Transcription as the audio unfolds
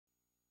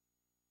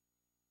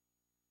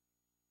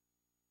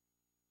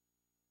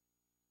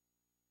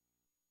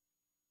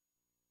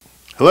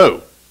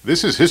Hello,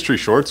 this is History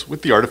Shorts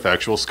with the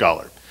Artifactual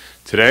Scholar.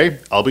 Today,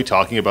 I'll be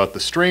talking about the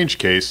strange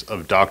case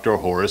of Dr.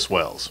 Horace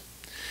Wells.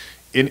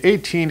 In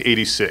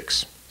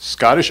 1886,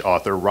 Scottish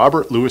author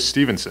Robert Louis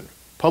Stevenson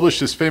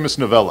published his famous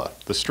novella,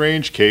 The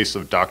Strange Case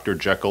of Dr.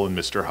 Jekyll and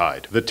Mr.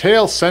 Hyde. The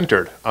tale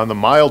centered on the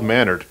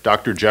mild-mannered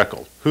Dr.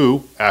 Jekyll,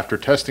 who, after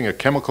testing a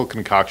chemical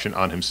concoction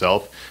on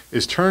himself,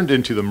 is turned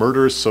into the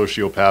murderous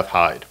sociopath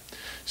Hyde.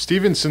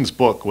 Stevenson's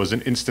book was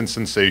an instant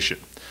sensation.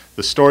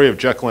 The story of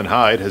Jekyll and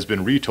Hyde has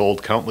been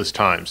retold countless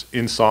times,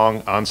 in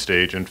song, on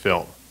stage, and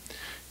film.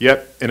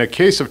 Yet, in a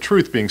case of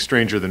truth being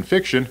stranger than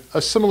fiction,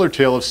 a similar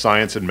tale of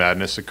science and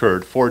madness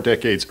occurred 4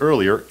 decades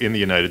earlier in the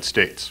United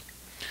States.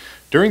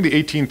 During the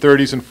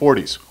 1830s and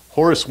 40s,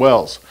 Horace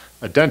Wells,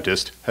 a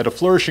dentist, had a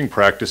flourishing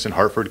practice in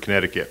Hartford,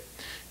 Connecticut.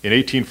 In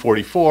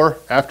 1844,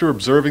 after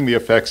observing the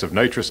effects of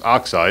nitrous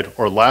oxide,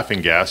 or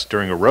laughing gas,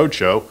 during a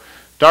roadshow,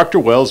 Dr.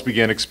 Wells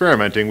began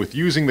experimenting with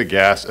using the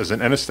gas as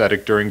an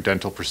anesthetic during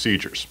dental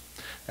procedures.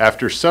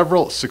 After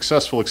several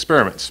successful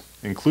experiments,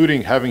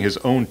 including having his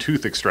own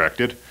tooth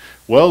extracted,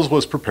 Wells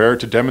was prepared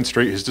to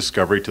demonstrate his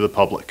discovery to the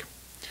public.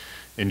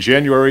 In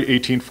January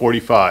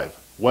 1845,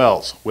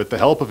 Wells, with the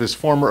help of his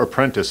former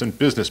apprentice and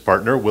business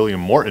partner, William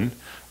Morton,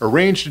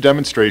 arranged a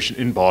demonstration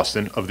in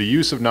Boston of the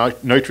use of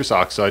nitrous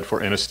oxide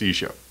for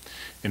anesthesia.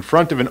 In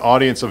front of an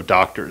audience of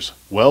doctors,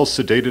 Wells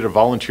sedated a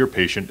volunteer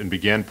patient and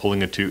began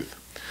pulling a tooth.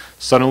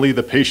 Suddenly,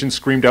 the patient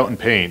screamed out in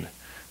pain.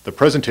 The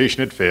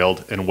presentation had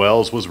failed, and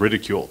Wells was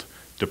ridiculed.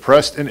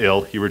 Depressed and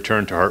ill, he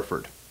returned to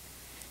Hartford.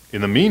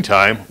 In the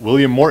meantime,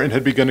 William Morton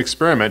had begun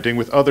experimenting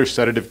with other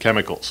sedative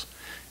chemicals.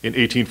 In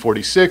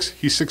 1846,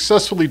 he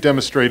successfully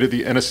demonstrated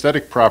the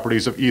anesthetic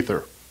properties of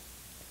ether.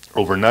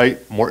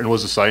 Overnight, Morton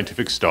was a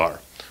scientific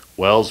star.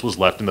 Wells was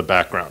left in the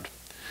background.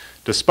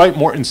 Despite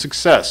Morton's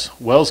success,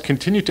 Wells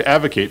continued to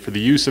advocate for the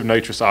use of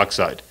nitrous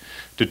oxide.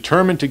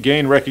 Determined to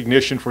gain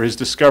recognition for his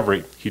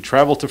discovery, he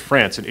traveled to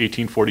France in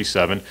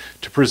 1847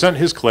 to present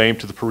his claim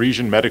to the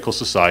Parisian Medical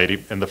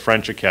Society and the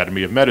French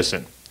Academy of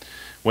Medicine.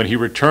 When he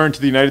returned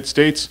to the United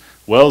States,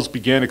 Wells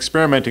began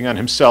experimenting on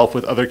himself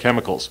with other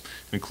chemicals,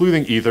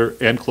 including ether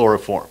and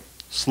chloroform.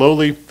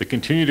 Slowly, the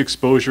continued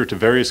exposure to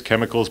various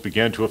chemicals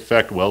began to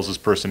affect Wells's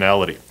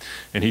personality,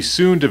 and he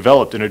soon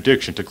developed an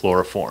addiction to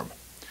chloroform.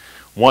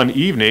 One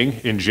evening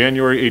in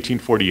January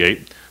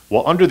 1848,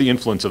 while under the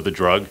influence of the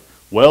drug,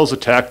 Wells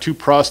attacked 2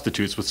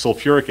 prostitutes with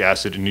sulfuric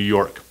acid in New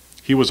York.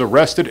 He was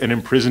arrested and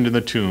imprisoned in the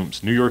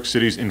Tombs, New York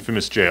City's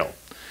infamous jail.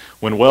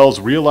 When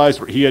Wells realized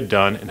what he had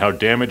done and how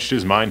damaged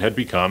his mind had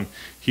become,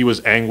 he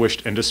was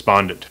anguished and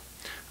despondent.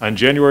 On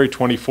January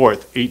 24,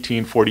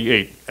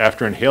 1848,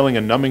 after inhaling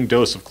a numbing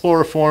dose of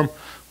chloroform,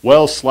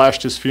 Wells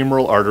slashed his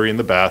femoral artery in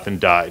the bath and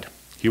died.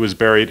 He was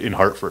buried in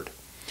Hartford.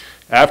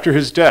 After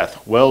his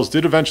death, Wells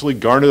did eventually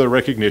garner the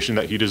recognition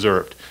that he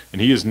deserved, and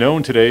he is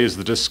known today as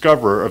the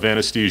discoverer of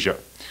anesthesia.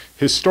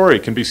 His story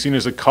can be seen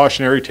as a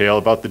cautionary tale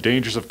about the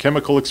dangers of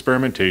chemical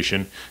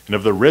experimentation and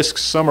of the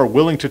risks some are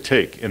willing to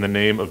take in the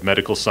name of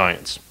medical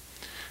science.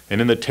 And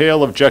in the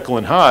tale of Jekyll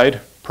and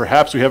Hyde,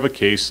 perhaps we have a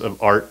case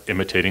of art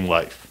imitating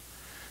life.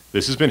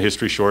 This has been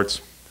History Shorts.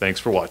 Thanks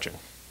for watching.